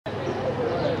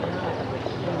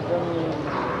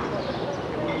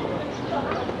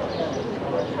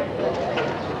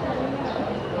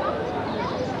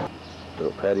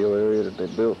little patio area that they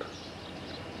built.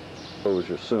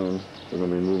 Closure soon. We're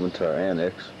going to be moving to our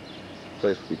annex. The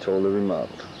place will be totally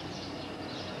remodeled.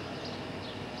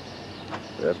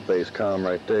 That's base comm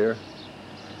right there.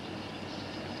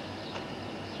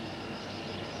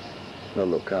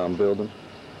 Another little comm building.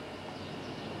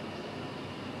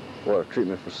 Water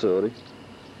treatment facility.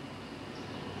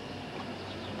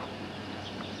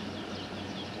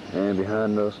 And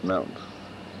behind us, mountains.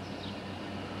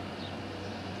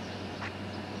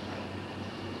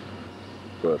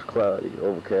 So it's cloudy,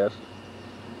 overcast,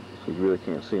 so you really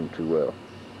can't see them too well.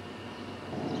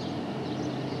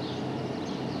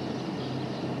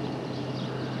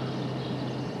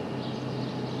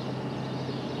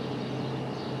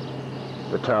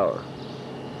 The tower.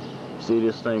 See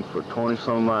this thing for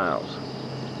 20-some miles.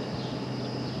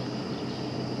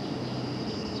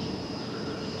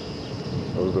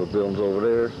 Those little buildings over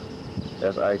there,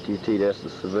 that's ITT, that's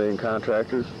the civilian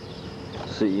contractors,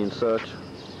 CE and such.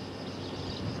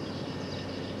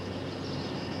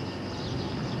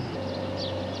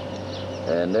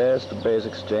 And that's the base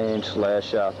exchange /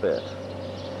 shopette.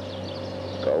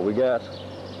 That's all we got.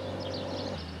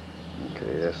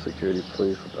 Okay, that's security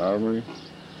police with armory,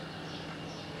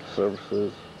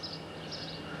 services,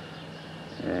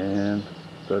 and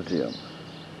the gym.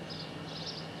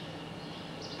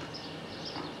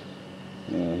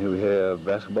 And here we have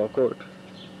basketball court.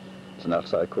 It's an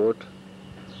outside court.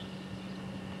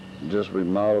 Just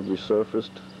remodeled,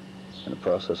 resurfaced, in the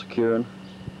process of curing.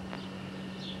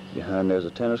 Behind there's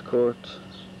a tennis court.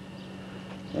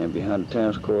 And behind the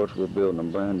tennis courts, we're building a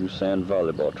brand new sand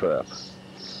volleyball trap.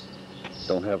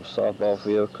 Don't have a softball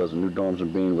field because the new dorms are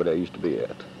being where they used to be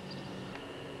at.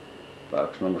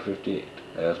 Box number 58,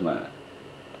 that's mine.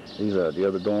 These are the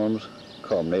other dorms,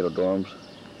 call them NATO dorms.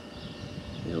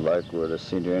 These are like where the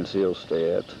senior NCOs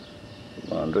stay at.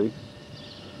 Laundry.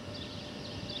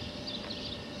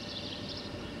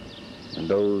 And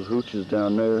those hooches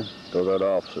down there, those are the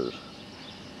officers.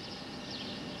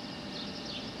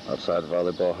 Outside the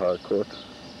volleyball hard court,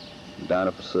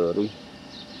 diner facility.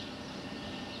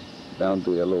 Down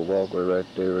through that little walkway right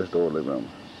there is the orderly room.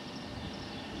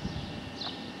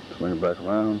 Swing it back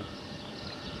around.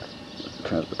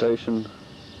 Transportation.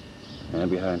 And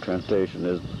behind transportation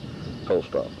is the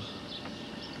post office.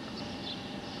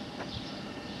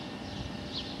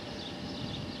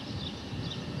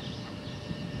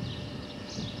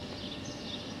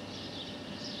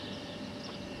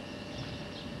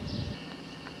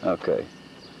 Okay,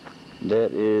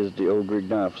 that is the old Greek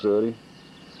diner facility.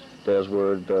 That's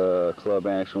where the club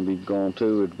annex is going to be going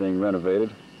to. It's being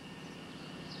renovated.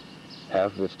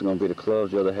 Half of it's going to be the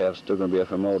clubs, the other half is still going to be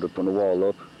FMO. They're putting the wall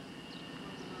up.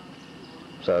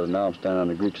 So now I'm standing on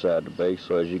the Greek side of the base,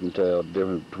 so as you can tell, the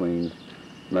difference between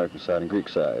American side and Greek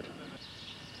side.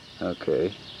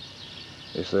 Okay,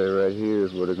 they say right here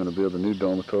is where they're going to build the new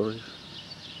dormitories,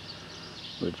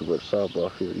 which is where the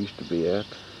softball field used to be at.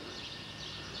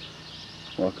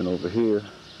 Walking over here,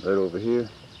 right over here,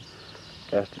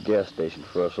 that's the gas station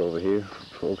for us over here,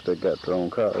 for folks that got their own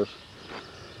cars.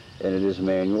 And it is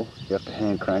manual. You have to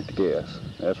hand crank the gas.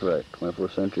 That's right,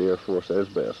 21st century Air Force at its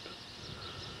best.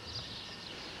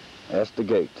 That's the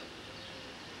gate.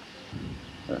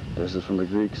 This is from the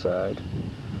Greek side,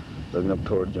 looking up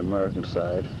towards the American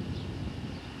side.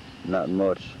 Not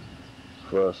much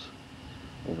for us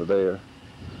over there.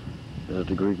 This is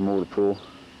the Greek motor pool.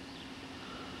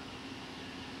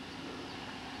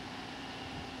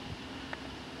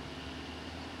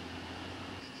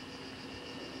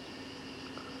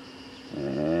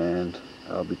 And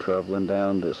I'll be traveling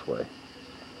down this way.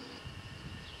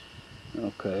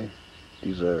 Okay,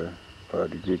 these are part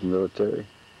of the Greek military.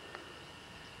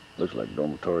 Looks like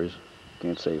dormitories,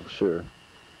 can't say for sure,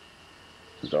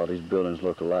 because all these buildings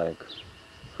look alike,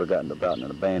 forgotten about and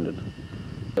abandoned.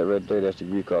 That right there, that's the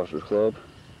Greek Officers Club.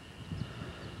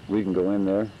 We can go in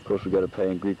there. Of course, we got to pay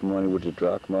in Greek money, which is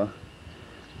drachma,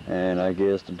 and I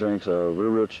guess the drinks are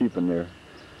real cheap in there,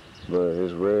 but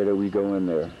it's rare that we go in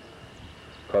there.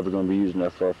 Probably going to be using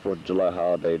that for our 4th of July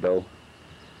holiday, though.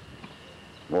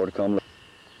 More to come later.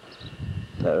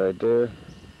 That right there,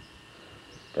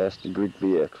 that's the Greek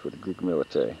BX for the Greek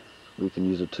military. We can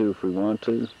use it too if we want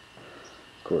to.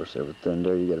 Of course, everything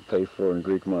there you got to pay for in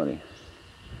Greek money.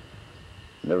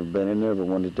 Never been in there, but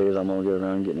one of these days I'm going to get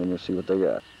around getting in there and see what they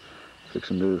got.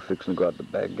 Fixing to go out the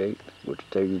back gate, which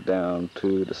takes down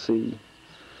to the sea,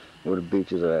 where the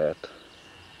beaches are at.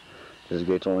 This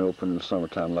gate's only open in the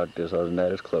summertime like this, other than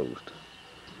that it's closed.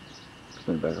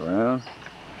 Spin back around.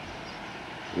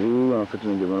 Ooh, I'm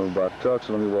fixing to get run over by a truck,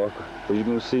 so let me walk. As you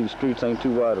can see, the streets ain't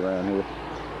too wide around here.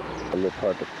 A little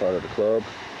part that's part of the club.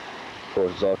 Of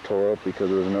course, it's all tore up because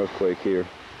there was an earthquake here.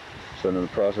 So in the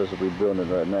process of rebuilding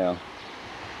it right now.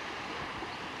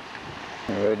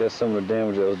 Alright, that's some of the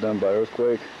damage that was done by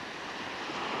earthquake.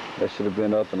 That should have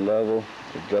been up and level.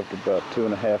 It dropped about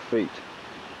 2.5 feet.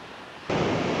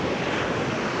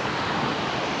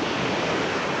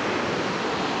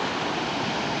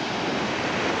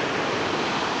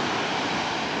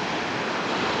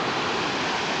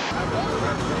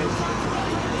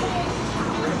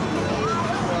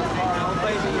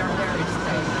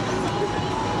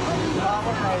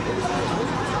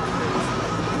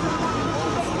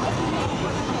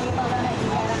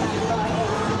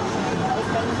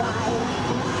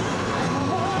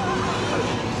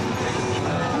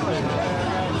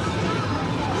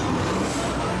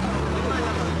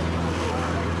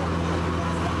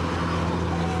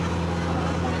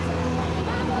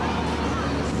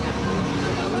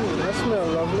 That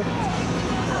smells lovely.